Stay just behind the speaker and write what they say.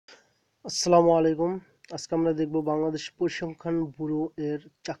আসসালামু আলাইকুম। আজকে আমরা দেখব বাংলাদেশ পরিসংখ্যান ব্যুরো এর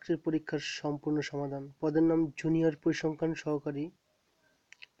চাকরির পরীক্ষার সম্পূর্ণ সমাধান। পদের নাম জুনিয়র পরিসংখ্যান সহকারী।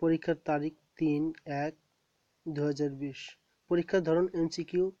 পরীক্ষার তারিখ ৩/১/২০২০। পরীক্ষার ধরন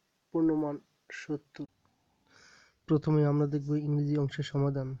এমসিকিউ, পূর্ণমান ৭০। প্রথমে আমরা দেখব ইংরেজি অংশের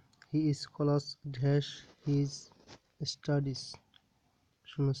সমাধান। He is callous dash his studies.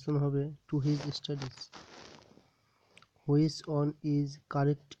 শূন্যস্থান হবে to his studies. Which on is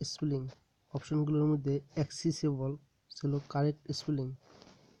correct spelling. অপশনগুলোর মধ্যে অ্যাক্সেসিবল ছিল correct spelling.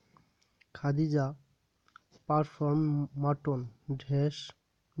 Khadija perform mutton dash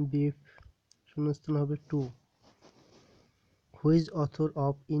beef. শূন্যস্থান হবে two. Who's author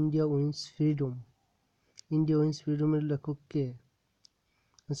of India wins freedom. India wins ফ্রিডমের লেখক কে?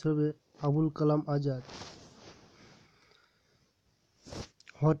 আনসার হবে Abul Kalam Azad.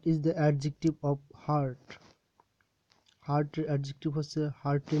 What is the adjective of heart. হার্টের adjective হচ্ছে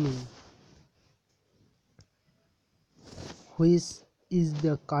heartening. Which is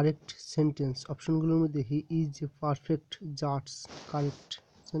the correct sentence. অপশনগুলোর মধ্যে he is a perfect জাজ correct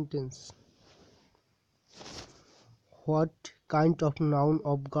sentence. What kind of noun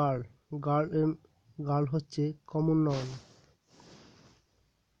of girl. Girl হচ্ছে common noun.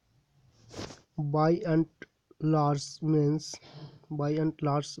 By and large means, by and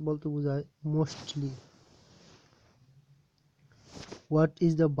large বলতে বোঝায় mostly. What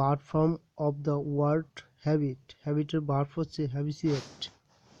is the verb form of the word habit. হ্যাবিটের verb হচ্ছে habituate.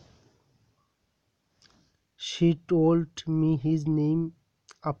 She told me his name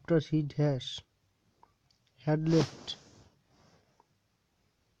after he dash had left.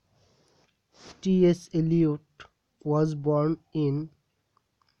 T.S. Eliot was born in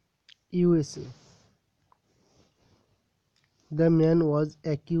USA. The man was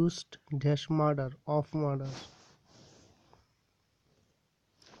accused dash murder of murder.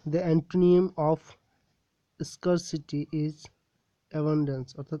 The antonym of scarcity is abundance.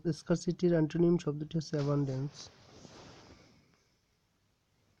 অর্থাৎ scarcity-র antonym শব্দটি হচ্ছে abundance.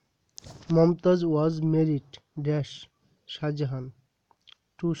 Mumtaz was married dash Shahjahan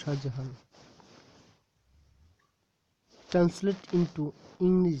to Shahjahan. Translate into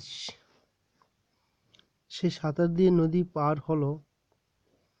English. সে সাঁতার দিয়ে নদী পার হলো,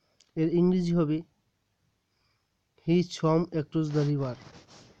 এর ইংরেজি হবে হি swam across the river.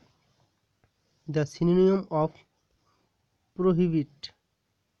 The synonym of prohibit.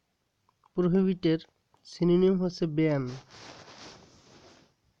 প্রোহিবিটের synonym হচ্ছে ban.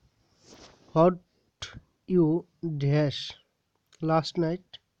 What you dash last night.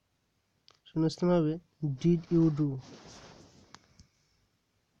 শূন্যস্থান হবে did you do.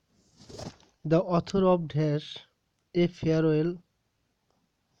 The author of dash a farewell.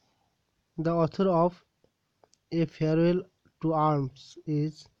 The author of a farewell to arms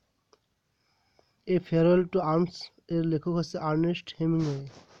is. A farewell to arms এর লেখক হচ্ছে Ernest Hemingway.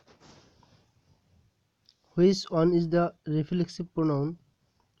 Which one is the reflexive pronoun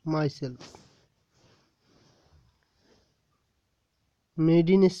myself. Made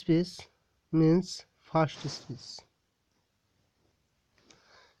in space means first space.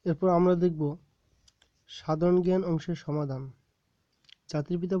 এরপর আমরা দেখব সাধারণ জ্ঞান অংশের সমাধান।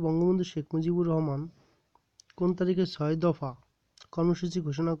 জাতির পিতা বঙ্গবন্ধু শেখ মুজিবুর রহমান কোন তারিখে ৬ দফা কর্মসূচি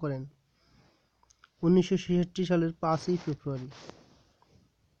ঘোষণা করেন? ১৯৬৬ সালের ৫ই ফেব্রুয়ারি।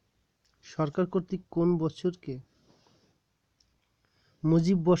 সরকার কর্তৃক কোন বছরকে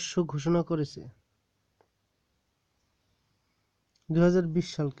মুজিব বর্ষ ঘোষণা করেছে? ২০২০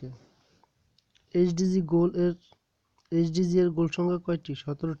 সালকে। এইচডিজি এর গোল সংখ্যা কয়টি?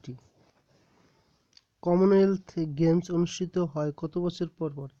 ১৭টি। কমনওয়েলথ গেমস অনুষ্ঠিত হয় কত বছর পর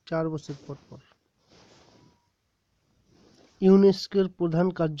পর? ৪ বছর পর পর। ইউনেস্কোর প্রধান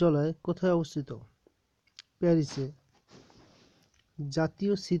কার্যালয় কোথায় অবস্থিত? প্যারিসে।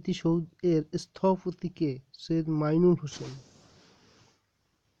 জাতীয় স্মৃতিসৌধ এর স্থপতি কে? সৈয়দ মাইনুল হোসেন।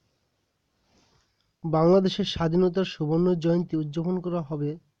 বাংলাদেশের স্বাধীনতার সুবর্ণ জয়ন্তী উদযাপন করা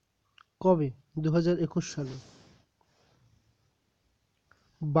হবে কবে? ২০২১ সালে।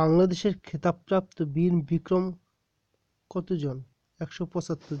 বাংলাদেশের খেতাবপ্রাপ্ত বীর বিক্রম কতজন?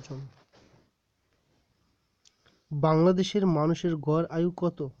 ১৭৫ জন। বাংলাদেশের মানুষের গড় আয়ু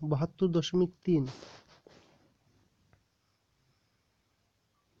কত? ৭২.৩।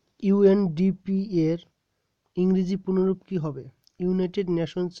 ইউএনডিপি এর ইংরেজি পুনরূপ কি হবে? United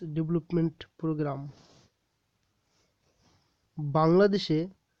Nations development programme. বাংলাদেশে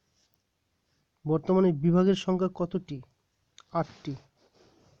বর্তমানে বিভাগের সংখ্যা কতটি? ৮টি।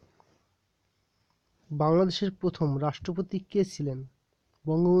 বাংলাদেশের প্রথম রাষ্ট্রপতি কে ছিলেন?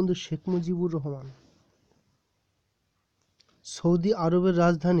 বঙ্গবন্ধু শেখ মুজিবুর রহমান। সৌদি আরবের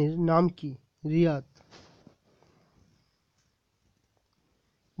রাজধানীর নাম কি? রিয়াদ।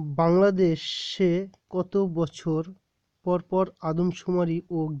 বাংলাদেশে কত বছর পর পর আদমশুমারি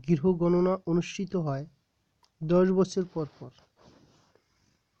ও গৃহগণনা অনুষ্ঠিত হয়? 10 বছর পর পর।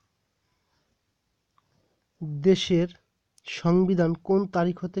 দেশের সংবিধান কোন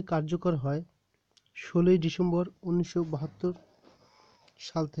তারিখ হতে কার্যকর হয়? 16 ডিসেম্বর 1972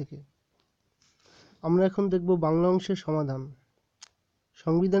 সাল থেকে। আমরা এখন দেখব বাংলা অংশের সমাধান।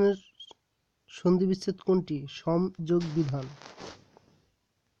 সংবিধানের সন্ধিবিচ্ছেদ কোনটি? সমযোগ বিধান।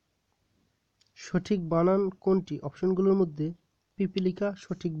 সঠিক বানান কোনটি? অপশনগুলোর মধ্যে পিপীলিকা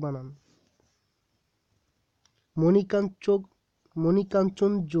সঠিক বানান।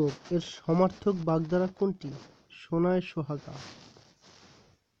 মণিকাঞ্চন যোগ এর সমার্থক বাগধারা কোনটি? সোনায় সোহাগা।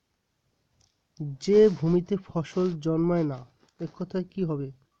 যে ভূমিতে ফসল জন্মায় না, এক কথায় কি হবে?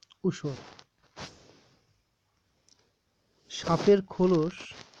 ঊষর। সাপের খোলস,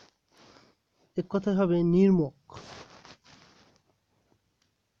 এক কথায় হবে নির্মক।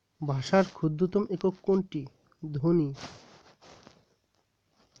 ভাষার ক্ষুদ্রতম একক কোনটি? ধ্বনি।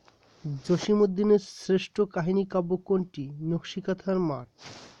 জসীমউদ্দীনের শ্রেষ্ঠ কাহিনী কাব্য কোনটি? নকশিকাঁথার মাঠ।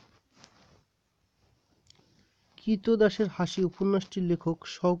 কৃতদাসের হাসি উপন্যাসটির লেখক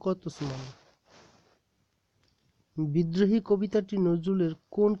শওকত ওসমান। বিদ্রোহী কবিতাটি নজরুলের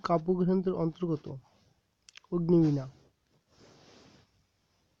কোন কাব্যগ্রন্থের অন্তর্গত? অগ্নিবীণা।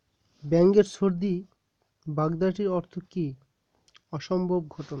 ব্যঙ্গের সর্দি বাগধারাটির অর্থ কি? অসম্ভব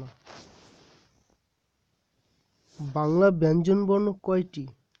ঘটনা। বাংলা ব্যঞ্জনবর্ণ কয়টি?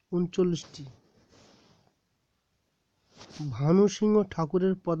 39টি। ভানু সিংহ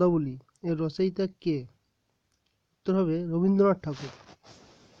ঠাকুরের পদাবলী এর রচয়িতা কে? উত্তর হবে রবীন্দ্রনাথ ঠাকুর।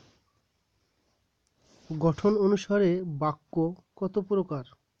 গঠন অনুসারে বাক্য কত প্রকার?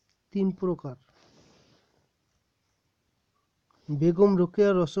 3 প্রকার। বেগম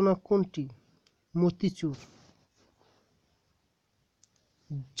রোকেয়ার রচনা কোনটি? মতিচুর।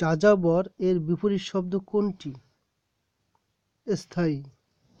 যাযাবর এর বিপরীত শব্দ কোনটি? স্থায়ী।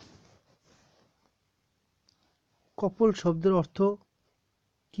 কপল শব্দের অর্থ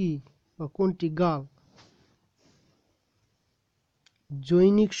কি বা কোনটি? গাল।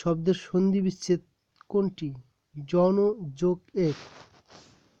 জৈনিক শব্দের সন্ধি বিচ্ছেদ কোনটি? জন যোগ এক।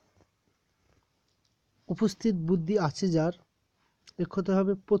 উপস্থিত বুদ্ধি আছে যার, এক কথা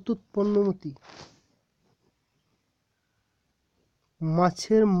হবে প্রত্যুৎপন্নমতি।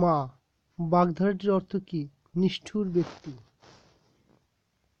 মাছের মা বাগধারাটির অর্থ কি? নিষ্ঠুর ব্যক্তি।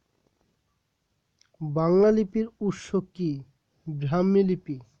 বাংলা লিপির উৎস কি? ব্রাহ্মী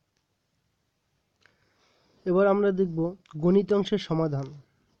লিপি। এবার আমরা দেখব গণিত অংশের সমাধান।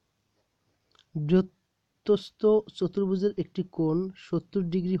 বৃত্তস্থ চতুর্ভুজের একটি কোণ 70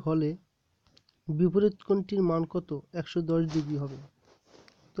 ডিগ্রি হলে বিপরীত কোণটির মান কত? 110 ডিগ্রি হবে।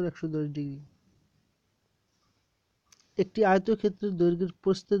 উত্তর 110 ডিগ্রি। একটি আয়তক্ষেত্রের দৈর্ঘ্যের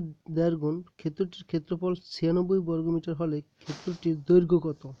প্রস্থের 1.5 গুণ ক্ষেত্রটির ক্ষেত্রফল 96 বর্গমিটার হলে ক্ষেত্রটির দৈর্ঘ্য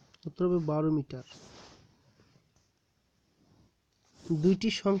কত? উত্তর হবে 12 মিটার। দুইটি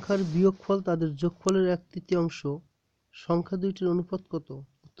সংখ্যার বিয়োগফল তাদের যোগফলের 1/3। সংখ্যা দুইটির অনুপাত কত?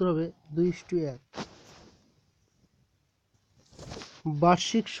 উত্তর হবে 2:1।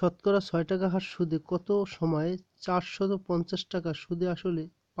 বার্ষিক শতকরা 6 টাকা হার সুদে কত সময়ে 450 টাকা সুদে আসলে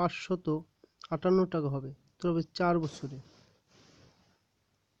 558 টাকা হবে? উত্তর হবে 4 বছরে।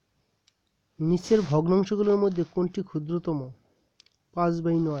 নিচের ভগ্নাংশগুলোর মধ্যে কোনটি ক্ষুদ্রতম?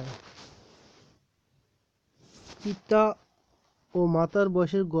 5/9। পিতা ও মাতার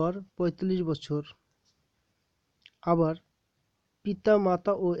বয়সের গড় 45 বছর। আবার পিতা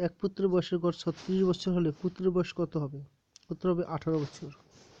মাতা ও এক পুত্রের বয়সের গড় 36 বছর হলে পুত্রের বয়স কত হবে? উত্তর হবে 18 বছর।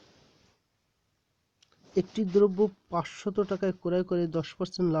 একটি দ্রব্য 500 টাকায় ক্রয় করে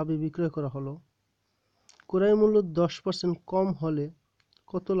 10% লাভে বিক্রয় করা হলো। ক্রয় মূল্য 10% কম হলে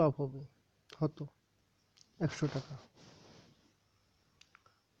কত লাভ হতো? 100 টাকা।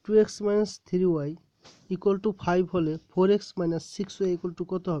 2x - 3y = 5 হলে 4x - 6y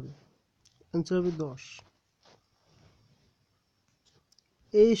 = কত হবে? অ্যান্সার হবে 10।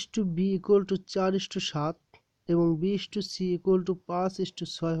 a:b = 4:7 এবং b:c =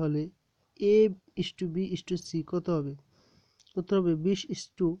 5:6 হলে a:b:c কত হবে? উত্তর হবে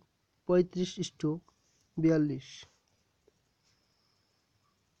 20:35:42।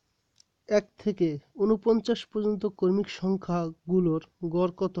 1 থেকে 49 পর্যন্ত ক্রমিক সংখ্যাগুলোর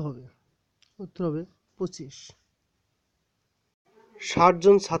গড় কত হবে? উত্তর হবে 25। 60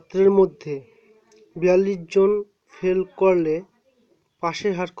 জন ছাত্রের মধ্যে 42 জন ফেল করলে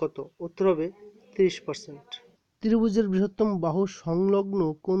পাশের হার কত? উত্তর হবে 30%। ত্রিভুজের বৃহত্তম বাহু সংলগ্ন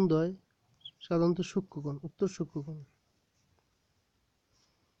কোণদ্বয় সাধারণত সূক্ষ্মকোণ। উত্তর সূক্ষ্মকোণ।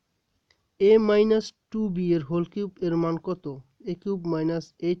 a মাইনাস টু বি এর হোল কিউব এর মান কত? a cube minus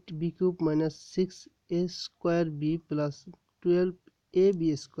 8b cube minus 6a square B plus 12ab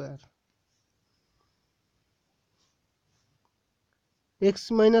square. x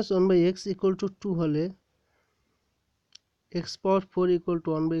minus 1/x equal to 2 হলে x power 4 equal to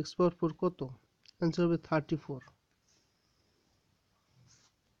 1/x পাওয়ার 4 কত? অ্যান্সার হবে 34।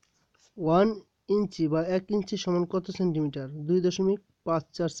 1 ইঞ্চি বা 1 ইঞ্চি সমান কত সেন্টিমিটার?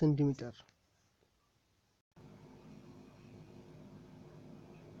 2.54 সেন্টিমিটার।